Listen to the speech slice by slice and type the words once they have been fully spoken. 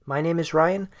My name is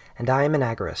Ryan, and I am an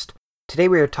agorist. Today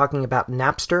we are talking about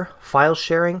Napster, file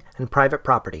sharing, and private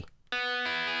property.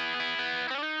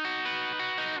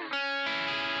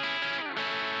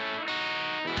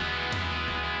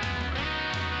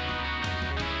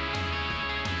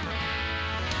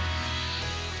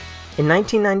 In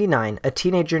 1999, a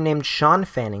teenager named Shawn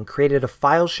Fanning created a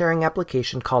file-sharing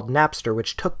application called Napster,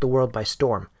 which took the world by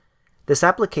storm. This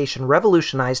application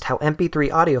revolutionized how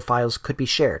MP3 audio files could be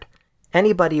shared.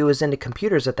 Anybody who was into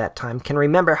computers at that time can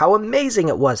remember how amazing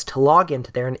it was to log into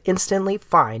there and instantly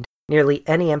find nearly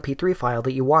any MP3 file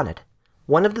that you wanted.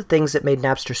 One of the things that made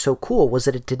Napster so cool was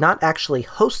that it did not actually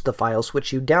host the files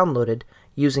which you downloaded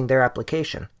using their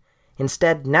application.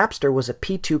 Instead, Napster was a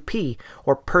P2P,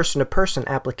 or person-to-person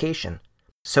application.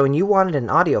 So when you wanted an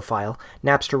audio file,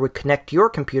 Napster would connect your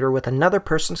computer with another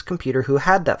person's computer who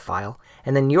had that file,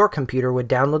 and then your computer would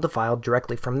download the file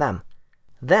directly from them.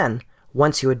 Then,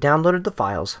 once you had downloaded the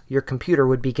files, your computer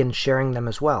would begin sharing them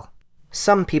as well.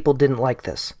 Some people didn't like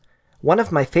this. One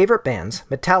of my favorite bands,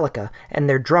 Metallica, and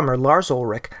their drummer Lars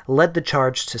Ulrich led the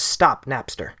charge to stop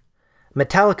Napster.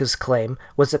 Metallica's claim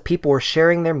was that people were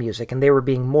sharing their music and they were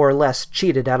being more or less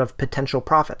cheated out of potential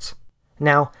profits.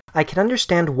 Now, I can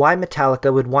understand why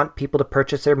Metallica would want people to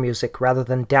purchase their music rather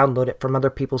than download it from other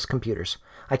people's computers.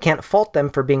 I can't fault them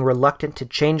for being reluctant to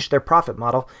change their profit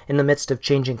model in the midst of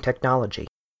changing technology.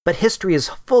 But history is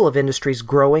full of industries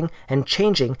growing and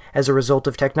changing as a result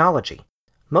of technology.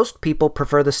 Most people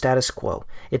prefer the status quo.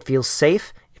 It feels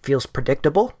safe, it feels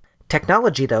predictable.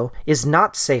 Technology, though, is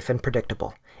not safe and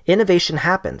predictable. Innovation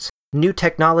happens, new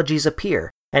technologies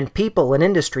appear, and people and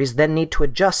industries then need to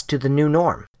adjust to the new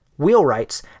norm.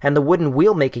 Wheelwrights and the wooden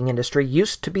wheel-making industry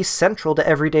used to be central to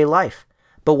everyday life,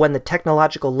 but when the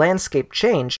technological landscape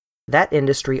changed, that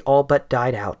industry all but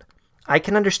died out. I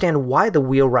can understand why the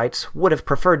wheelwrights would have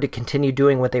preferred to continue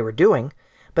doing what they were doing,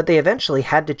 but they eventually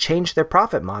had to change their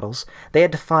profit models. They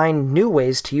had to find new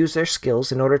ways to use their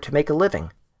skills in order to make a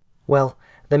living. Well,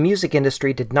 the music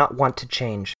industry did not want to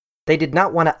change. They did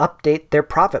not want to update their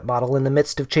profit model in the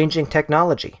midst of changing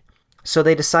technology. So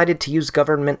they decided to use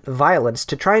government violence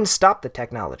to try and stop the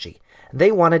technology.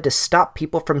 They wanted to stop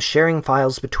people from sharing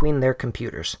files between their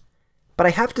computers. But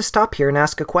I have to stop here and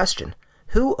ask a question.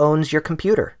 Who owns your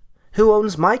computer? Who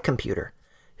owns my computer?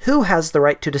 Who has the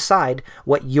right to decide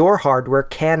what your hardware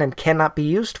can and cannot be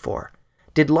used for?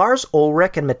 Did Lars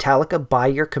Ulrich and Metallica buy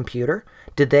your computer?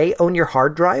 Did they own your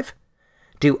hard drive?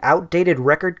 Do outdated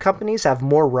record companies have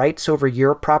more rights over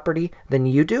your property than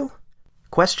you do?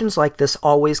 Questions like this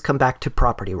always come back to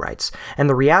property rights, and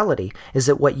the reality is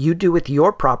that what you do with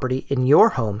your property in your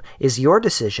home is your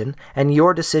decision and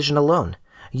your decision alone.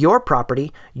 Your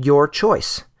property, your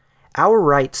choice. Our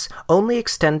rights only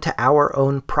extend to our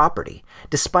own property,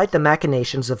 despite the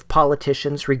machinations of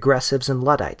politicians, regressives, and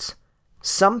Luddites.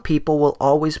 Some people will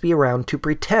always be around to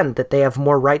pretend that they have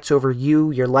more rights over you,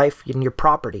 your life, and your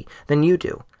property than you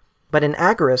do. But an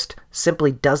agorist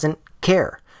simply doesn't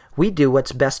care. We do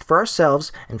what's best for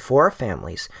ourselves and for our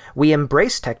families. We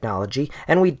embrace technology,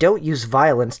 and we don't use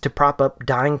violence to prop up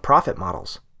dying profit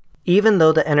models. Even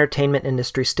though the entertainment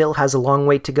industry still has a long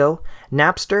way to go,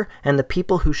 Napster and the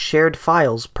people who shared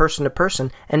files person to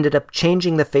person ended up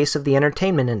changing the face of the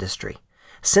entertainment industry.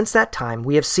 Since that time,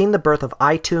 we have seen the birth of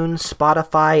iTunes,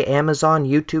 Spotify, Amazon,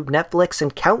 YouTube, Netflix,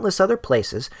 and countless other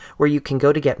places where you can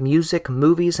go to get music,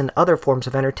 movies, and other forms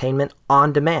of entertainment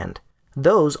on demand.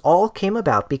 Those all came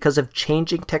about because of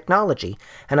changing technology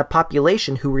and a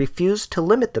population who refused to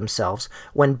limit themselves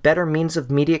when better means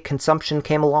of media consumption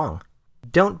came along.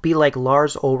 Don't be like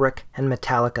Lars Ulrich and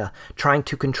Metallica, trying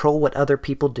to control what other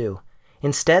people do.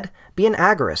 Instead, be an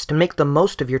agorist and make the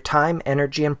most of your time,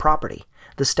 energy, and property.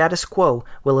 The status quo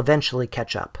will eventually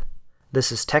catch up.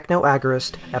 This is Techno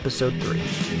Agorist, Episode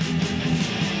 3.